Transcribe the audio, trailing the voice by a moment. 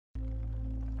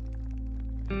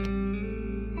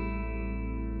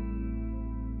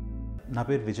నా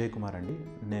పేరు విజయ్ కుమార్ అండి.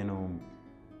 నేను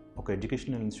ఒక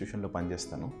ఎడ్యుకేషనల్ ఇన్స్టిట్యూషన్లో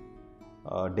పనిచేస్తాను.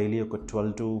 డైలీ ఒక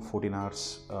 12 to 14 hours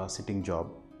sitting job.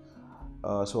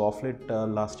 So of let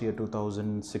last year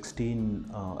 2016,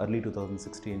 early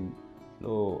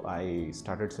 2016లో I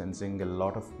started sensing a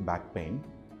lot of back pain,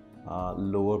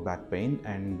 lower back pain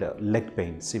and leg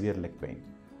pain, severe leg pain.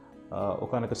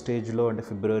 ఒకనొక స్టేజ్లో అంటే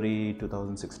ఫిబ్రవరి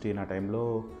 2016 ఆ టైంలో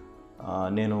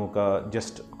నేను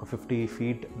జస్ట్ ఒక 50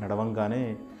 feet నడవంగానే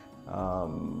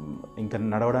ఇంకా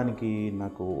నడవడానికి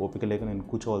నాకు ఓపిక లేక నేను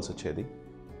కూర్చోవాల్సి వచ్చేది.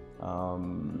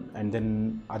 అండ్ దెన్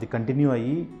అది కంటిన్యూ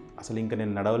అయ్యి అసలు ఇంకా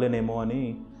నేను నడవలేనేమో అని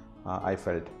ఐ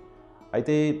ఫెల్ట్.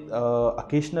 అయితే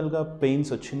అకేషనల్గా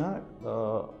పెయిన్స్ వచ్చిన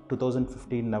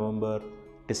 2015 నవంబర్,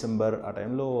 డిసెంబర్ ఆ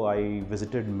టైంలో I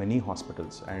visited many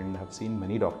hospitals and have seen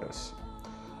many doctors.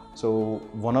 So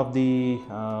one of the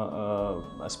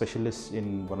specialist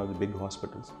in one of the big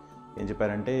hospitals ఏం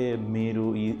చెప్పారంటే, మీరు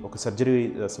ఒక సర్జరీ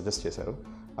సజెస్ట్ చేశారు.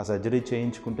 ఆ సర్జరీ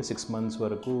చేయించుకుంటే 6 months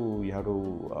వరకు you have to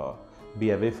be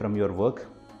away from your work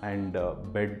and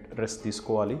bed rest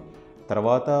తీసుకోవాలి,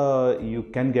 తర్వాత యూ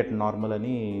కెన్ గెట్ నార్మల్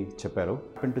అని చెప్పారు.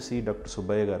 Happen to see doctor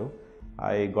Subbaiah గారు.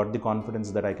 I got the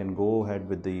confidence that I can go head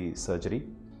with the surgery.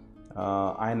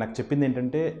 ఆయన నాకు చెప్పింది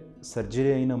ఏంటంటే,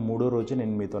 surgery అయిన 3వ రోజే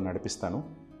నేను మీతో నడిపిస్తాను.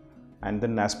 And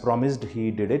then as promised he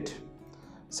did it.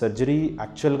 Surgery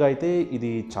యాక్చువల్గా అయితే ఇది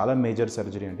చాలా మేజర్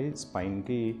సర్జరీ అండి.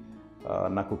 స్పైన్కి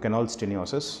నాకు కెనాల్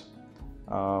స్టెనియోసిస్,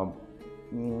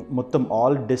 మొత్తం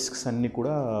ఆల్ డిస్క్స్ అన్నీ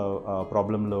కూడా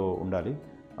ప్రాబ్లంలో ఉండాలి.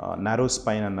 నారో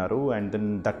స్పైన్ అన్నారు. And then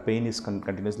that pain is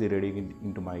continuously radiating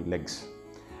in to my legs.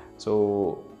 So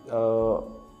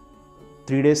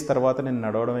 3 days తర్వాత నేను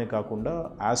నడవడమే కాకుండా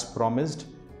యాజ్ ప్రామిస్డ్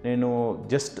నేను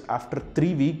just after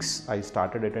 3 weeks I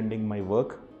started attending my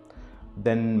work.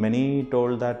 Then many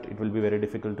told that it will be very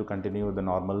difficult to continue the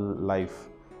normal life,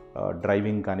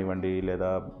 driving కానివ్వండి,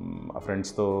 లేదా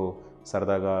ఫ్రెండ్స్తో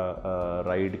సరదాగా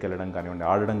రైడ్కి వెళ్ళడం కానివ్వండి,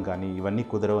 ఆడడం కానీ ఇవన్నీ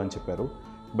కుదరవు అని చెప్పారు.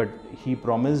 But he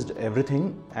promised everything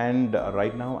and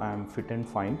right now I'm fit and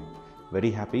fine,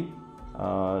 very happy.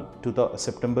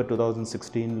 September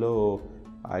 2016లో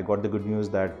I got the good news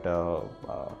that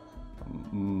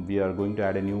we are going to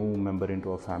add a new member into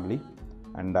our family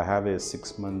and I have a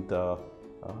 6-month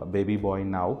baby boy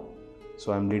now. So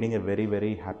I'm leading a very,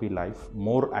 very happy life,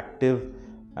 more active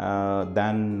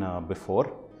than before.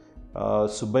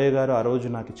 Subbaiah garu aa roju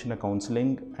naaku ichina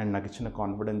counseling and naaku ichina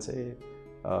confidence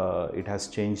it has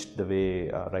changed the way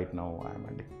right now I am.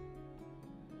 And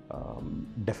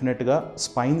definitely ga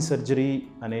spine surgery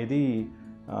anedi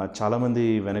చాలా మంది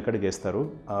వెనకడుగేస్తారు,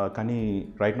 కానీ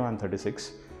right now I'm 36.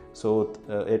 So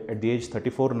at the age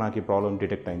 34 నాకు ఈ problem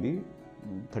detect అయింది.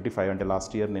 35 అంటే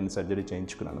last year నేను surgery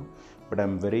చేయించుకున్నాను. But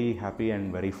I'm very happy and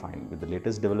very fine with the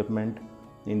latest development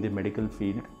in the medical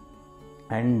field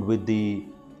and with the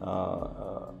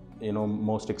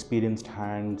most experienced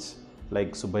hands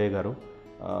like Subbaiah గారు.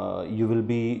 You will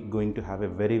be going to have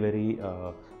a very very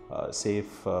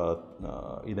safe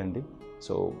ఇదండి.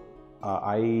 So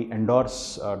I endorse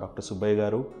doctor Subbaiah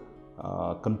గారు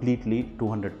completely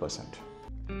 200%.